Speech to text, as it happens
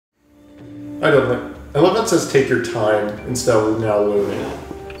I don't like. I love that it says take your time instead of now loading.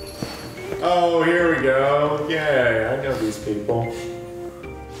 Oh, here we go. Yay, I know these people.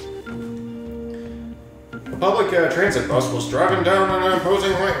 A public transit bus was driving down an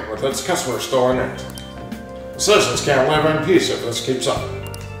imposing lane with its customers still in it. Citizens can't live in peace if this keeps up.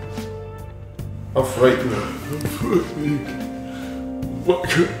 How frightening. What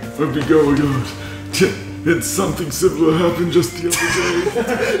could be going on? Did something similar happen just the other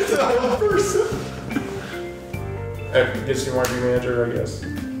day? I guess you want to be manager, I guess.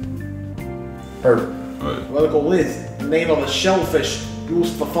 Or... Vertical Liz, the name of a shellfish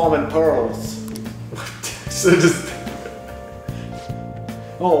used for farming pearls. So just...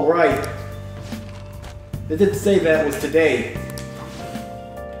 Oh, right. They did say that was today.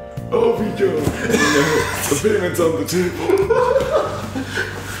 Oh, we go. The payment's on the table.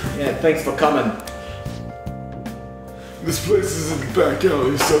 Yeah, thanks for coming. This place is in the back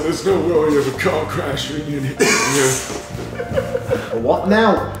alley, so there's no worry of a car crashing in here. What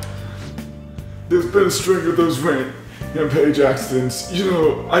now? There's been a string of those rampage accidents. You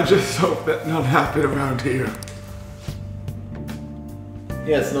know, I just hope that none happen around here.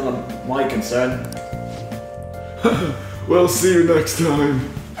 Yeah, it's none of my concern. Well, see you next time.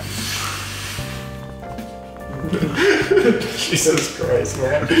 Jesus Christ,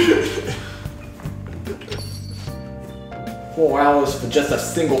 man. 4 hours for just a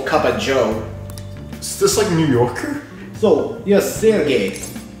single cup of joe. Is this like New Yorker? So, yes, Sergey.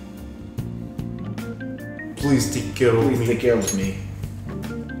 Please take care of Please me. take care of me.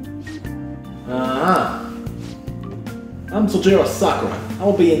 I'm Sojiro Sakura.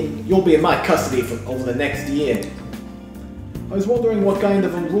 You'll be in my custody for over the next year. I was wondering what kind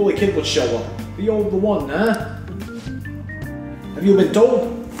of unruly kid would show up. The one, huh? Have you been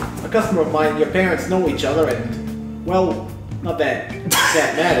told? A customer of mine and your parents know each other and, well, not that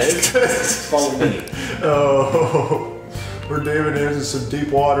that matters. Follow me. Oh, we're David into some deep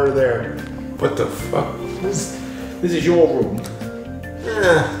water there. What the fuck? This is your room.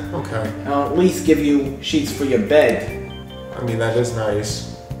 Okay. I'll at least give you sheets for your bed. I mean, that is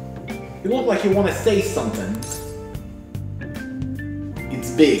nice. You look like you want to say something.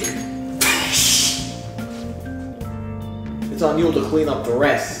 It's big. It's on you to clean up the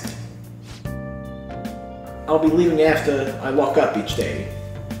rest. I'll be leaving after I lock up each day.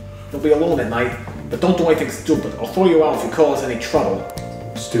 You'll be alone at night, but don't do anything stupid. I'll throw you out if you cause any trouble.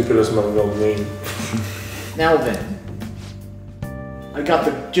 Stupid is my real name. Now then, I got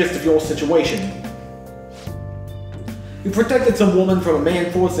the gist of your situation. You protected some woman from a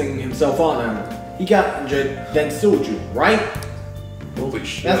man forcing himself on her. He got injured, then sued you, right? Holy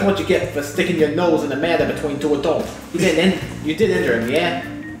shit. That's what you get for sticking your nose in the matter between two adults. You did injure him, yeah?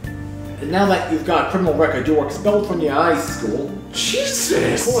 And now that you've got a criminal record, you were expelled from your high school.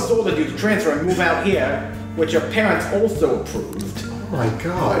 Jesus! The court ordered you to transfer and move out here, which your parents also approved. Oh my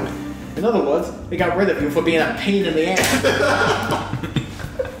god. In other words, they got rid of you for being a pain in the ass.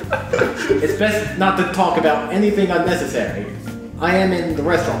 It's best not to talk about anything unnecessary. I am in the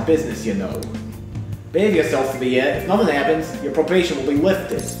restaurant business, you know. Behave yourself for the year. If nothing happens, your probation will be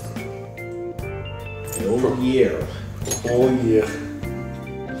lifted. Oh year. Oh yeah.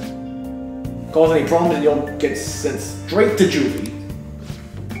 Cause any problems and you'll get sent straight to juvie.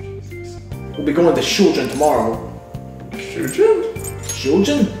 We'll be going to Shulgin tomorrow. Shujin?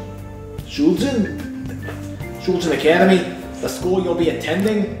 Shulgin? Shulgin Academy? The school you'll be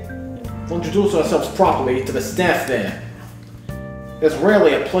attending? We'll introduce ourselves properly to the staff there. There's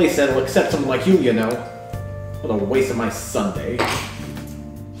rarely a place that'll accept someone like you know. What a waste of my Sunday.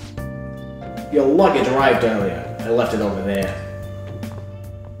 Your luggage arrived earlier. I left it over there.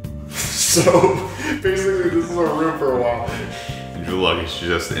 So, basically this is our room for a while. Your luggage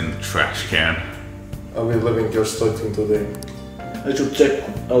just in the trash can. I'll be living your sleeping today. I should check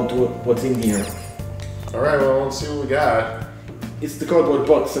out what's in here. Alright, well, let's see what we got. It's the cardboard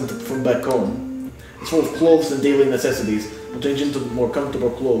box sent from back home. It's full of clothes and daily necessities. I'll change into more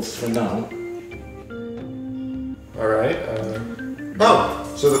comfortable clothes for now. Alright,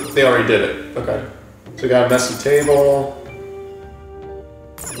 oh! So they already did it. Okay. So we got a messy table.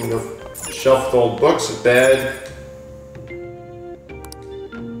 You know, shelf with old books, a bed.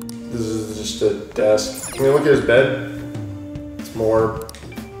 This is just a desk. Can we look at his bed? It's more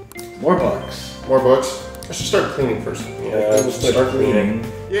More books. I should start cleaning first. Yeah, We'll start cleaning.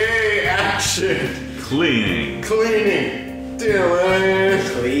 Yay, action! Cleaning. Cleaning! Dylan!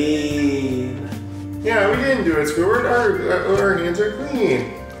 Clean. Yeah, we didn't do it, Squidward. Our hands are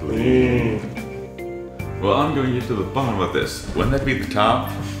clean. Clean. Well, I'm going to get to the bottom of this. Wouldn't that be the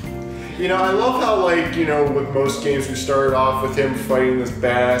top? You know, I love how, like, you know, with most games we started off with him fighting this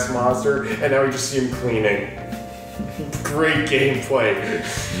badass monster, and now we just see him cleaning. Great gameplay.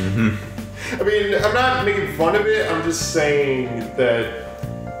 I mean, I'm not making fun of it, I'm just saying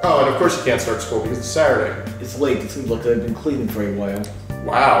that... Oh, and of course you can't start school because it's Saturday. It's late. It seems like I've been cleaning for a while.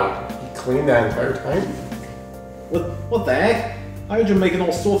 Wow, you cleaned that entire time? What the heck? I heard you making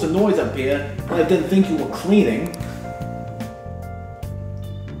all sorts of noise up here, and I didn't think you were cleaning.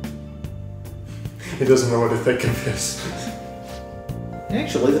 He doesn't know what to think of this.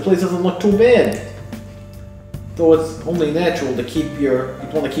 Actually, the place doesn't look too bad. Though it's only natural to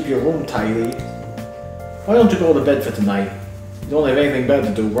you'd want to keep your room tidy. Why don't you go to bed for tonight? You don't have anything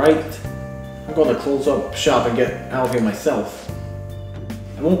better to do, right? I'm going to close up shop and get out of here myself.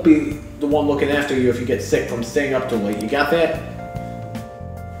 I won't be the one looking after you if you get sick from staying up too late. You got that?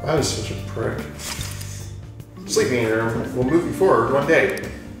 Wow, he's such a prick. Sleeping here will move you forward one day.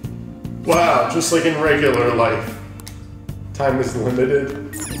 Wow, just like in regular life. Time is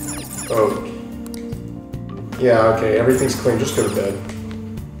limited. Oh. Yeah, okay, everything's clean, just go to bed.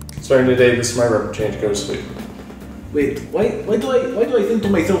 Starting today, this is my room. Change, go to sleep. Wait, why do I think to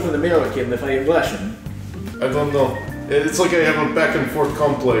myself in American if I am Russian? I don't know. It's like I have a back and forth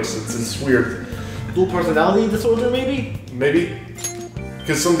complex. It's weird. Dual personality disorder, maybe? Maybe?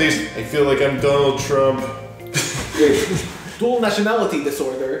 Because some days I feel like I'm Donald Trump. Wait, dual nationality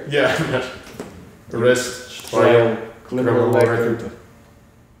disorder. Yeah. Arrest, trial, criminal record.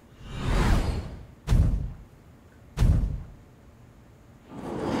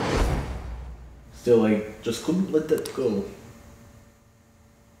 Still, I just couldn't let that go.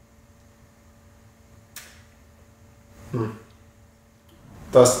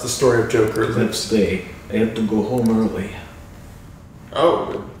 Thus the story of Joker Next lives. day, I had to go home early.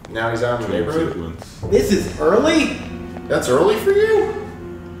 Oh, now he's out in the neighborhood? This is early? That's early for you?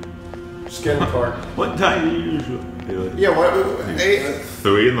 Just get in the car. What time do you usually do it? Yeah, what?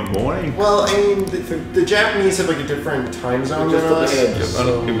 3 in the morning? Well, I mean, the Japanese have like a different time zone than us.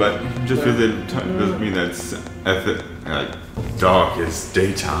 But just because it doesn't mean that's dark is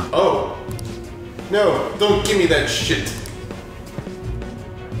daytime. Oh. No, don't give me that shit.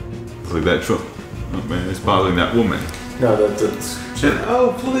 It's like that truck. Oh man, it's bothering that woman. No, that's...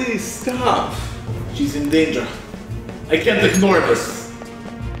 Oh, please stop. She's in danger. I can't ignore this.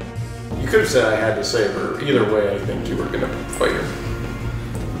 You could have said I had to save her. Either way, I think you were gonna fight her.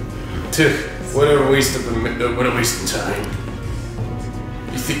 What a waste of what a waste of time.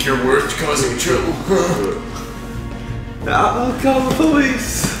 You think you're worth causing trouble, huh? I'll call the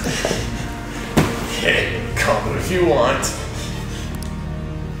police. Hey, call them if you want.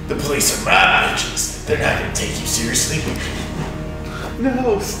 The police are my bitches. They're not gonna take you seriously.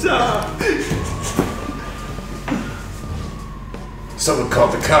 No, stop. Someone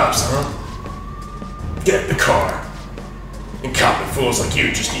called the cops, huh? Get in the car. Incompetent fools like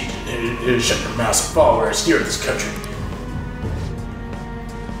you just need to shut your mouths and follow where I steer this country.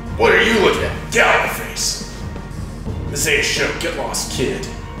 What are you looking at? Get out of my face. This ain't a show. Get lost, kid.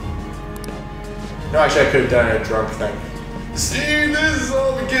 No, actually, I could have done it a drunk thing. See, this is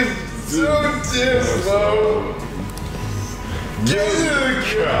all because it's so damn slow. Get in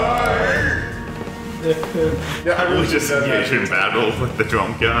the car. Yeah, I really just engaged in battle with the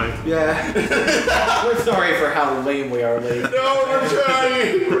drunk guy. Yeah. We're sorry for how lame we are, lady. No, we're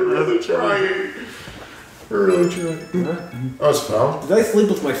trying. We're really trying. We're really trying. Huh? Oh, it's foul. Did I sleep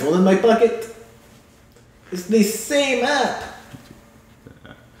with my phone in my pocket? It's the same app.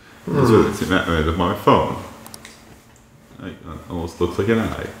 That's what it's in my phone. It almost looks like an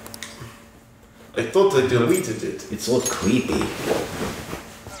eye. I thought I deleted it. It's so creepy.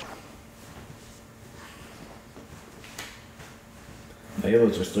 My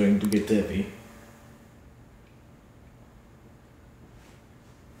eyelids are starting to get heavy.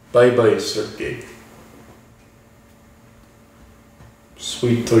 Bye-bye, Sergey.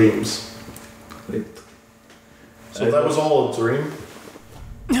 Sweet dreams. Wait. So that was all a dream?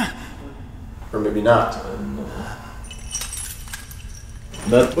 Or maybe not.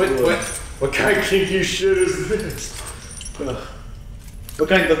 Not What kind of kinky shit is this? What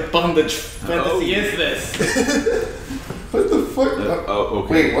kind of bondage fantasy is this? What the fuck? Oh,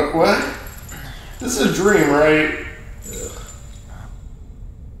 okay. Wait, what? This is a dream, right?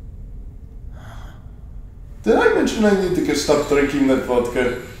 Did I mention I need to go stop drinking that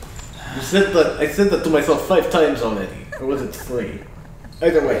vodka? You said that. I said that to myself 5 times already. Or was it 3?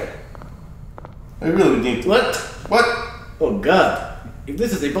 Either way. I really need to. What? What? Oh god. If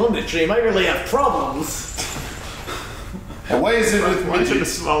this is a bondage dream, I really have problems. And why is it with Why is it a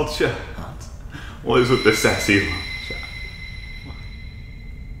midgets? small child? What is with the sassy child?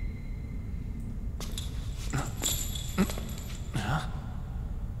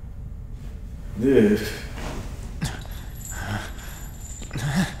 Ugh.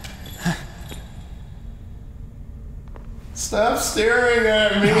 Stop staring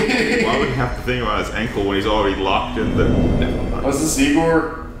at me! Why would he have to think about his ankle when he's already locked in the... Was this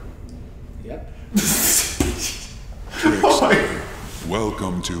Igor? Yep. Oh my...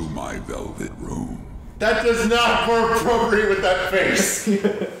 Welcome to my velvet room. That does not work appropriate with that face!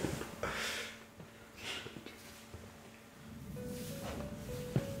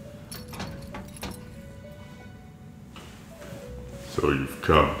 So you've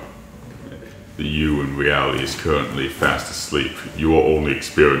come. The you in reality is currently fast asleep. You are only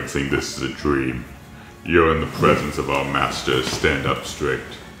experiencing this as a dream. You're in the presence of our master. Stand up straight.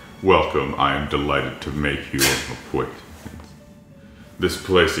 Welcome, I am delighted to make you acquainted. This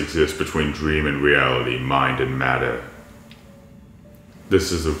place exists between dream and reality, mind and matter.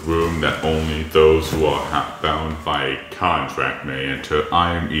 This is a room that only those who are bound by a contract may enter.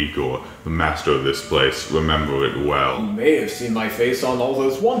 I am Igor, the master of this place. Remember it You well. may have seen my face on all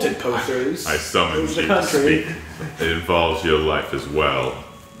those wanted posters. I summoned Who's the you to country? speak. It involves your life as well.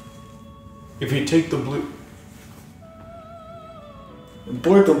 If you take the blue...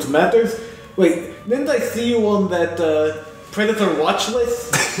 Important matters? Wait, didn't I see you on that Predator watch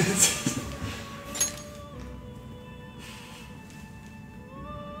list?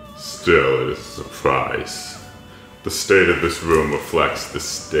 Still, it is a surprise. The state of this room reflects the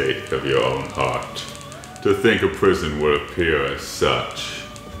state of your own heart. To think a prison would appear as such.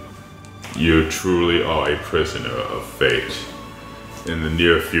 You truly are a prisoner of fate. In the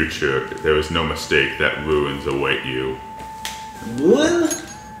near future, there is no mistake that ruins await you. Ruin?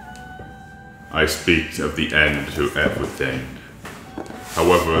 I speak of the end to everything.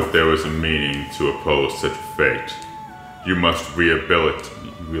 However, there is a meaning to oppose such fate. You must rehabilitated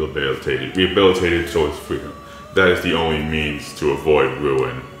towards freedom. That is the only means to avoid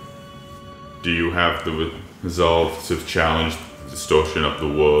ruin. Do you have the resolve to challenge the distortion of the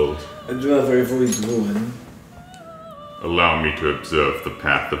world? I'd rather avoid ruin. Allow me to observe the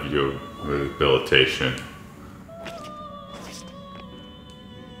path of your rehabilitation.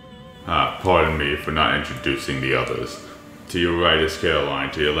 Pardon me for not introducing the others. To your right is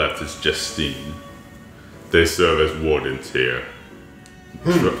Caroline, to your left is Justine. They serve as wardens here.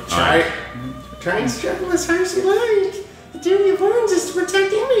 Try and struggle as hard as you like. The duty of warrants is to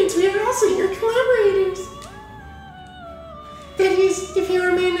protect inmates. We are also your collaborators. That is, if you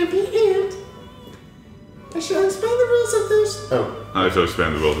remain obedient. I shall explain the rules of those. Oh. I shall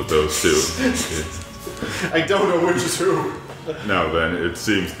expand the roles of those two. I don't know which is who. Now then, it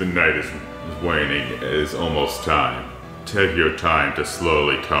seems the night is waning. It is almost time. Take your time to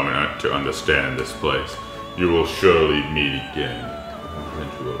slowly come to understand this place. You will surely meet again,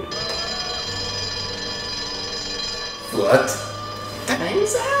 eventually. What?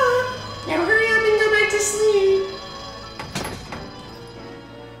 Time's up. Now hurry up and go back to sleep.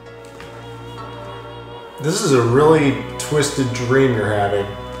 This is a really twisted dream you're having.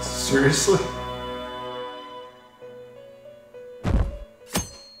 Seriously?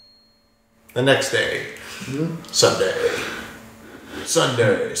 The next day. Sunday.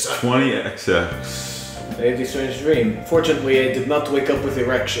 20XX. Very strange dream. Fortunately, I did not wake up with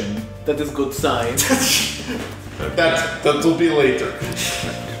erection. That is good sign. That'll be later.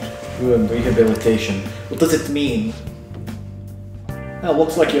 Ruin rehabilitation. What does it mean? Well,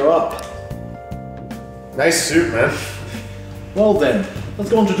 looks like you're up. Nice suit, man. Well then, let's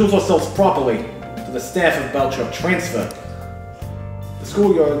go introduce ourselves properly to the staff about your transfer. The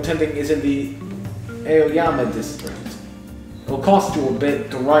school you're attending is in the Aoyama district. It'll cost you a bit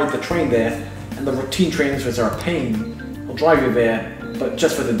to ride the train there, and the routine transfers are a pain. I'll drive you there, but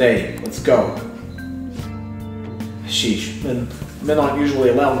just for the day. Let's go. Sheesh, men aren't usually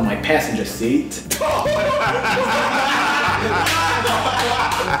allowed in my passenger seat.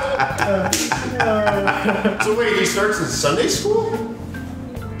 So wait, he starts in Sunday school?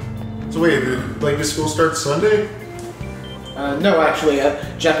 So wait, like the school starts Sunday? No, actually,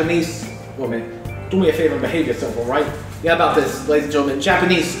 Japanese woman. Do me a favor and behave yourself, alright? Yeah, about this, ladies and gentlemen.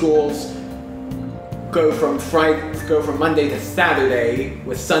 Japanese schools go from Monday to Saturday,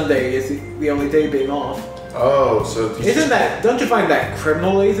 with Sunday is the only day being off. Oh, so Don't you find that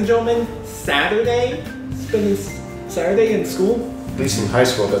criminal, ladies and gentlemen? Saturday? Spending Saturday in school? at least in high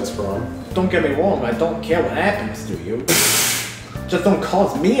school that's wrong. Don't get me wrong, I don't care what happens to you. Just don't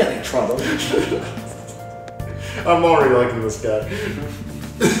cause me any trouble. I'm already liking this guy.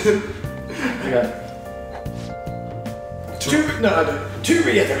 Yeah. To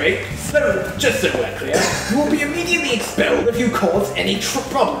reiterate, just so we're clear, you will be immediately expelled if you cause any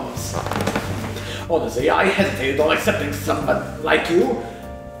problems. Honestly, I hesitated on accepting someone like you.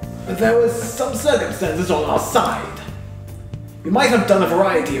 But there was some circumstances on our side. You might have done a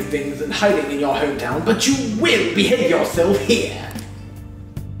variety of things in hiding in your hometown, but you will behave yourself here.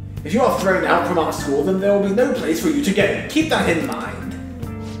 If you are thrown out from our school, then there will be no place for you to go. Keep that in mind.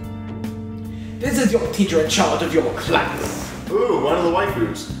 This is your teacher in charge of your class. Ooh, one of the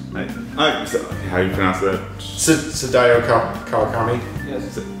waifus. How do you pronounce that? Sadayo Kawakami.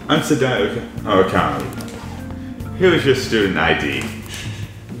 Yes. I'm Sadayo Okami. Here's your student ID.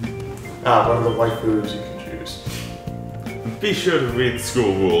 One of the waifus you can choose. Be sure to read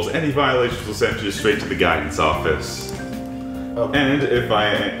school rules. Any violations will send you straight to the guidance office. Oh. And if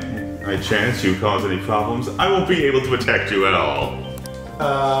I chance you cause any problems, I won't be able to protect you at all.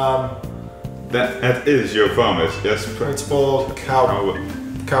 That is your promise, yes, Principal Kawayaki.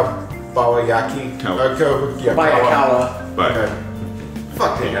 Bayakawa. But Okay.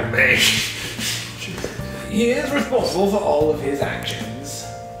 Fucking me. He is responsible for all of his actions.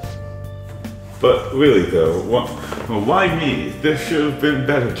 But really though, why me? There should have been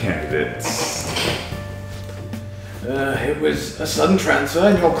better candidates. It was a sudden transfer,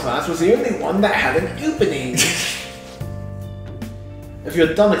 and your class was the only one that had an opening. If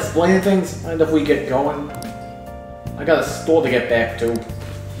you're done explaining things, mind if we get going? I got a store to get back to.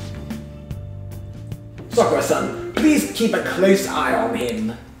 Sakura-san, please keep a close eye on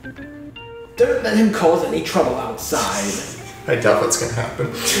him. Don't let him cause any trouble outside. I doubt what's gonna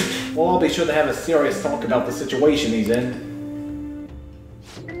happen. Well, I'll be sure to have a serious talk about the situation he's in.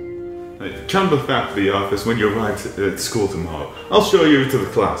 Come to the faculty office when you arrive at school tomorrow. I'll show you to the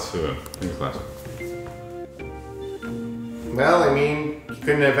classroom. Well, I mean, you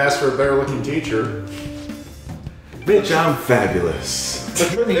couldn't have asked for a better looking teacher. Bitch, I'm fabulous.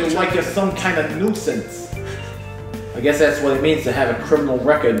 But treating you like you're some kind of nuisance. I guess that's what it means to have a criminal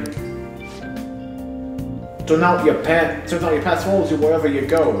record. Turn out your past follows you wherever you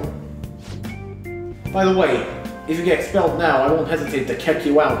go. By the way, if you get expelled now, I won't hesitate to kick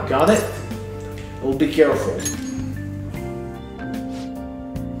you out, got it? Well, be careful.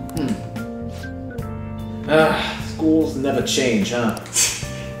 Schools never change, huh?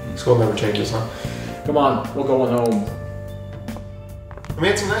 School never changes, huh? Come on, we're going home. I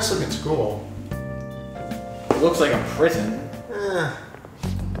mean, it's a nice looking school. It looks like a prison.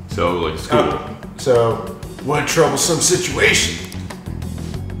 So, like school. So, what a troublesome situation.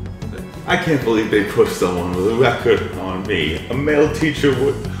 I can't believe they pushed someone with a record on me. A male teacher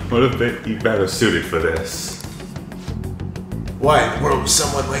would have been better suited for this. Why in the world was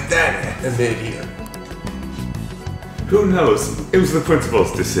someone like that admitted here? Who knows? It was the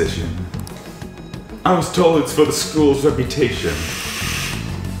principal's decision. I was told it's for the school's reputation.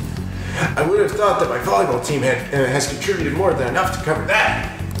 I would have thought that my volleyball team has contributed more than enough to cover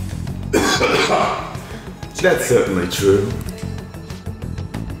that. That's certainly true.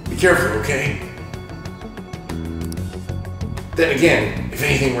 Be careful, okay? Then again, if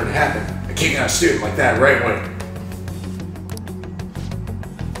anything were to happen, I kick out a student like that right away.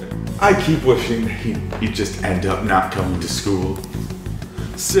 I keep wishing that he'd just end up not coming to school.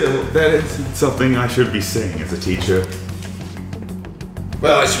 Still, that isn't something I should be saying as a teacher.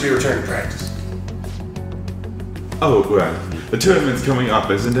 Well, I should be returning to practice. Oh, right. The tournament's coming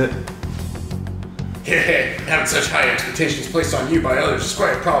up, isn't it? Having such high expectations placed on you by others is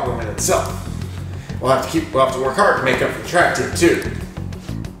quite a problem in itself. We'll have to work hard to make up for the track team too.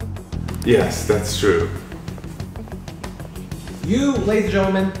 Yes, that's true. You, ladies and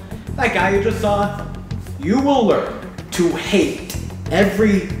gentlemen, that guy you just saw, you will learn to hate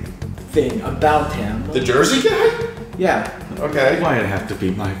everything about him. The Jersey guy? Yeah, Okay. Why'd it have to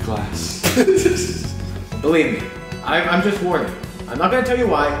be my class? believe me, I'm just warning. I'm not gonna tell you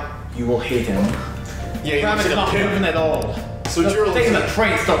why. You will hate him. Yeah, he Promise looks like not a moving pimp. at all. So Just Jiro looks taking like the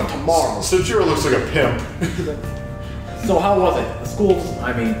train starting tomorrow. So Jiro looks like a pimp. So how was it? The schools,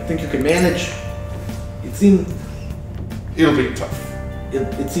 I mean, think you could manage? It seemed, It'll be tough.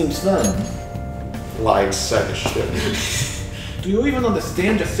 it seems fun. Lying sack of shit. Do you even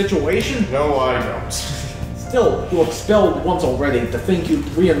understand the situation? No, I don't. Still, you were expelled once already. To think you'd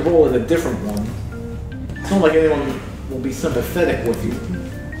re-enroll in a different one. It's not like anyone will be sympathetic with you.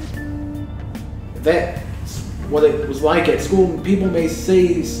 That's what it was like at school. People may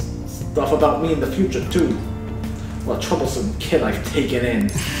say stuff about me in the future too. What a troublesome kid I've taken in.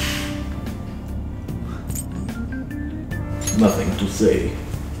 Nothing to say.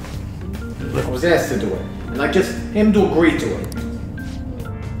 I was asked to do it, and I just him to agree to it.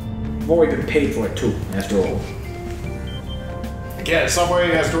 I've already been paid for it too, after all. Again, subway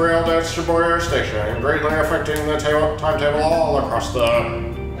has derailed at Shibuya Station, greatly affecting the timetable all across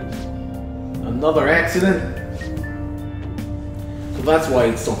the... Another accident? So that's why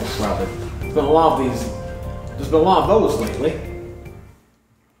it's so crowded. There's been a lot of these. There's been a lot of those lately.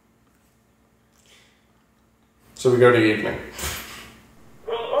 So we go to evening.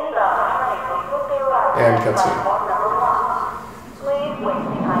 And cutscene.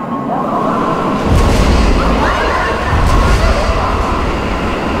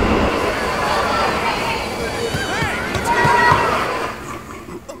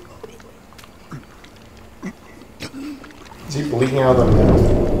 Is he bleeding out of the mouth?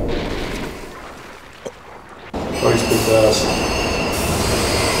 Oh, he's possessed.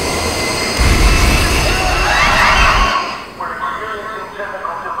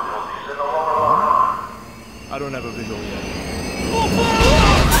 I don't have a visual yet.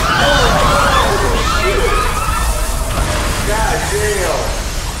 God damn!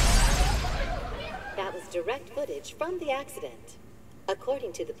 That was direct footage from the accident.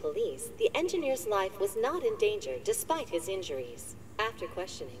 According to the police, the engineer's life was not in danger despite his injuries. After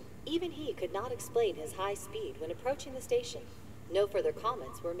questioning, even he could not explain his high speed when approaching the station. No further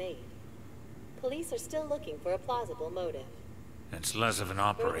comments were made. Police are still looking for a plausible motive. It's less of an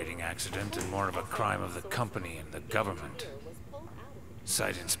operating accident and more of a crime of the company and the government.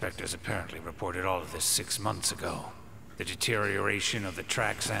 Site inspectors apparently reported all of this 6 months ago. The deterioration of the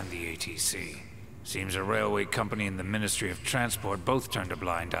tracks and the ATC. Seems a railway company and the Ministry of Transport both turned a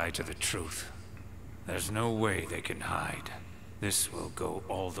blind eye to the truth. There's no way they can hide. This will go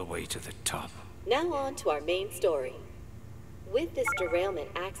all the way to the top. Now on to our main story. With this derailment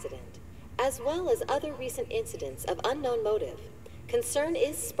accident, as well as other recent incidents of unknown motive, concern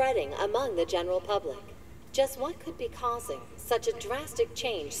is spreading among the general public. Just what could be causing such a drastic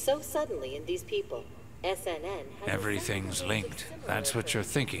change so suddenly in these people? SNN has Everything's linked. That's what you're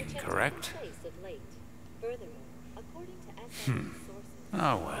thinking, correct?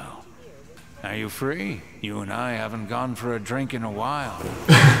 Oh well. Are you free? You and I haven't gone for a drink in a while.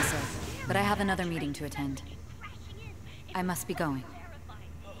 But I have another meeting to attend. I must be going.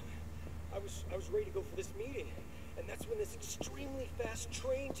 I was ready to go for this meeting, and that's when this extremely fast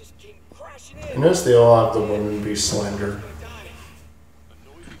train just came crashing in. I notice they all have the woman be slender.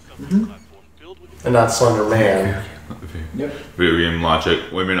 And not Slender Man. Yep. Video game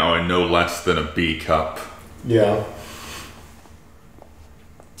logic. Women are no less than a B cup. Yeah.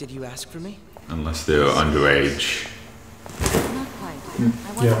 Did you ask for me? Unless they're underage. Not quite.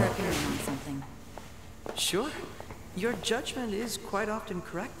 I want your opinion on something. Sure. Your judgment is quite often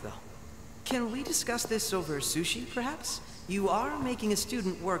correct, though. Can we discuss this over sushi, perhaps? You are making a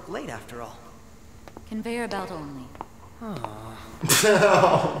student work late, after all. Conveyor belt only.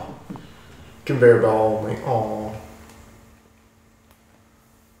 Conveyor belt only. Aww.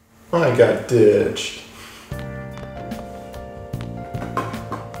 I got ditched.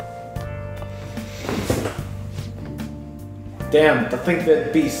 Damn, to think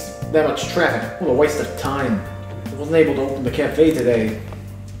that beast, that much traffic. What a waste of time. I wasn't able to open the cafe today.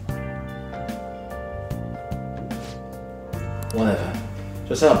 Whatever.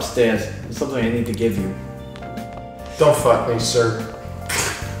 Just head upstairs. There's something I need to give you. Don't fuck me, sir.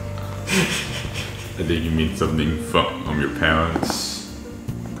 I think you mean something from your parents.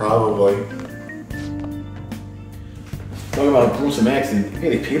 Probably. Talking about a gruesome accident,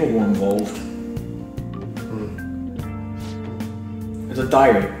 many people were involved. It's a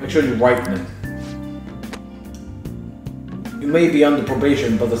diary. Make sure you write in it. You may be under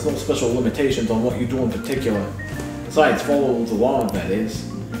probation, but there's no special limitations on what you do in particular. Besides, follow the law, that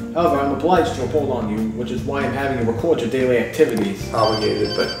is. However, I'm obliged to report on you, which is why I'm having you record your daily activities.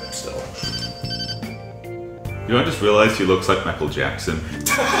 Obligated, but still. You know, I just realized he looks like Michael Jackson.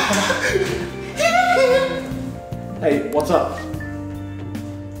 Hey, what's up?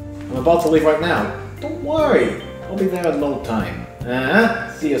 I'm about to leave right now. Don't worry. I'll be there in no time.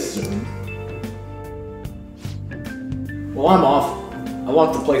 See you soon. Well, I'm off. I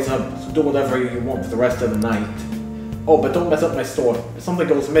locked the place up, so do whatever you want for the rest of the night. Oh, but don't mess up my store. If something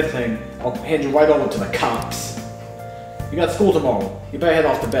goes missing, I'll hand you right over to the cops. You got school tomorrow. You better head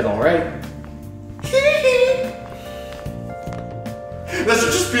off to bed, alright? That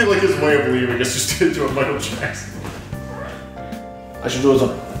should just be like his way of leaving. It's just into a Michael Jackson. I should do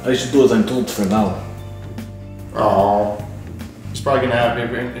as I'm told for now. Aww. He's probably gonna have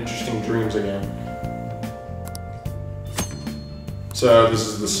maybe interesting dreams again. So this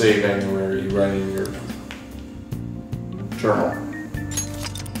is the saving where you write in your journal.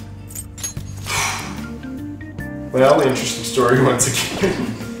 Well, the interesting story once again.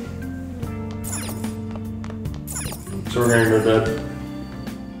 So we're gonna go to bed.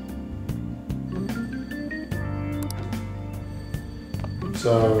 So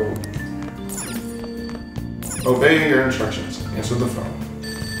obey your instructions. Answer the phone.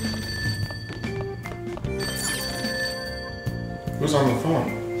 Who's on the phone?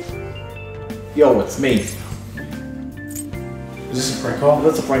 Yo, it's me. Is this a prank call?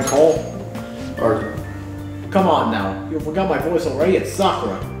 That's a prank call. Or Come on now. You forgot my voice already? It's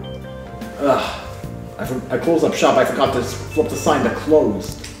Sakura. Ugh. I closed up shop. I forgot to flip the sign to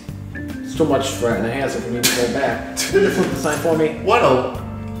closed. It's too much for a hassle for me to go back. Can you flip the sign for me? what a...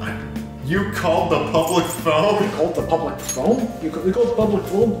 You called the public phone? You called the public phone? You called the public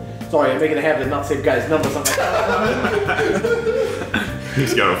phone? Sorry, I'm making a habit of not save guys' numbers on my...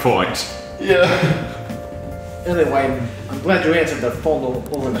 He's got a point. Yeah. Anyway, I'm glad you answered the phone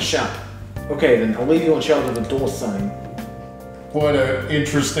over in the shop. Okay, then I'll leave you in charge of the door sign. What an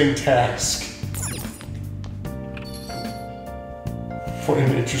interesting task. What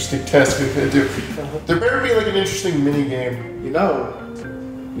an interesting task we could do. There better be like an interesting mini game. You know,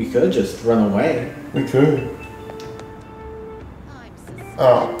 we could just run away. We could.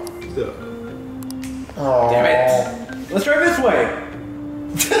 Oh. Oh. Damn it! Let's try this way!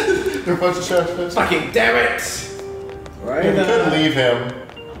 They're a bunch of shots. Fucking damn it! Right, Yeah, we could leave him.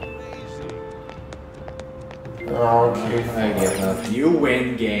 Oh, okay. I give up. You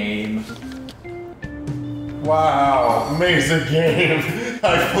win, game. Wow, amazing game.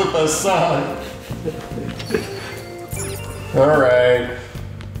 I flip a song. Alright.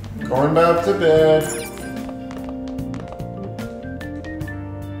 Going back to bed.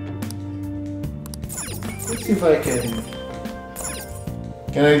 Let's see if I can...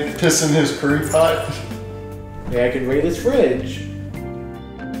 Can I piss in his curry pot? Yeah, I can raid his fridge.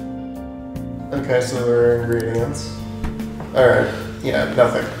 Okay, so there are ingredients. Alright, yeah,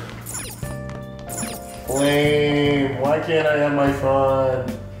 nothing. Lame. Why can't I have my fun?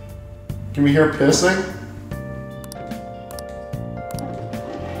 Can we hear pissing?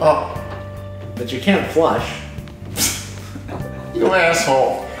 Oh. But you can't flush. You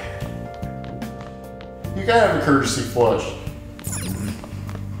asshole. You gotta have a courtesy flush.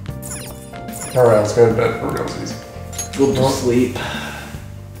 Alright, let's go to bed for realsies. Go to sleep.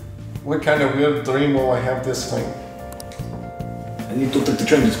 What kind of weird dream will I have this time? I need to take the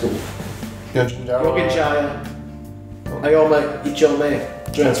train to school. Yoginjaya. Ayome, Ichome,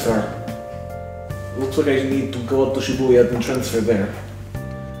 transfer. Looks like I need to go up to Shibuya and transfer there.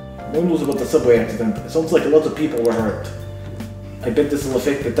 No news about the subway accident. It sounds like a lot of people were hurt. I bet this will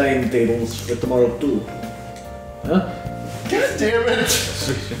affect the timetables for tomorrow too. Huh? God damn it!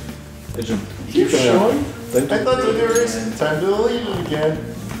 Keep showing? I thought there was time to leave it again.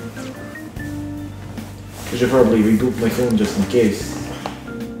 I should probably reboot my phone just in case.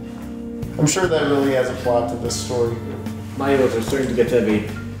 I'm sure that really has a plot to this story. My ears are starting to get heavy.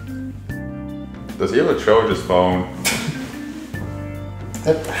 Does he ever charge his phone?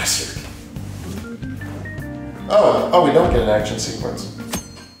 That bastard. Oh, we don't get an action sequence.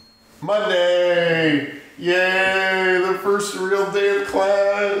 Monday! Yay! The first real day of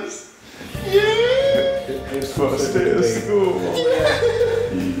class! Yay! First day of school.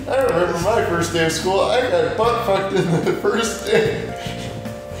 I remember my first day of school. I got butt fucked in the first day.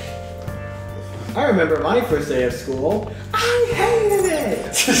 I remember my first day of school. I hated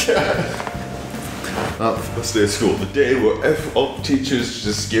it! Not the first day of school, the day where all teachers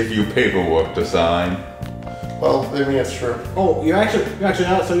just give you paperwork to sign. Well, I mean, it's true. Oh, you actually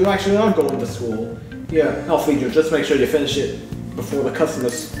are going to school. Yeah, I'll feed you. Just make sure you finish it before the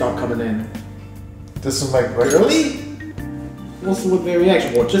customers start coming in. This is my breakfast? Really? What's with the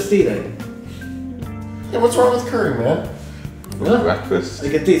reaction board? Just eat it. Yeah, what's wrong with curry, man? Huh? Breakfast? I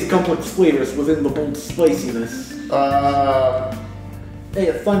can taste complex flavors within the bold spiciness. Hey,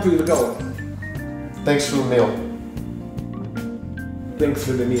 it's time for you to go. Thanks for the meal. Thanks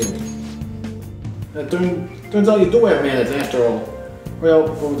for the meal. Turns out you do have manners after all. Well,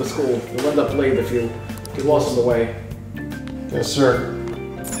 over to school. You'll end up late if you get lost on the way. Yes, sir.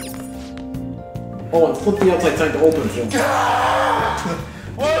 Oh, and flip the outside sign to open for me.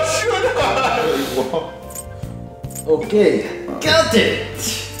 What should I? Okay, got it!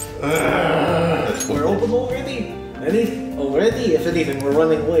 We're open already? Already? If anything, we're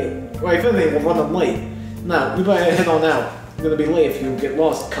running late. Well, if anything, we're running late. Now, you better head on out. You're gonna be late if you get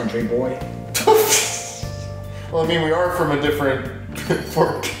lost, country boy. Well, I mean, we are from a different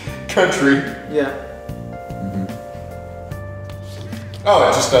country. Yeah. Oh,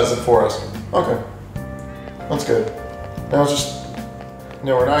 it just does it for us. Okay. That's good. Now it's just...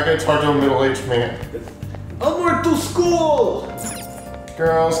 No, we're not gonna talk to a middle-aged man. Onward to school!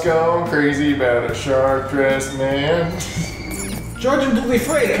 Girls going crazy about a sharp-dressed man. Charge him to the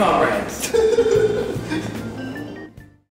fray, comrades!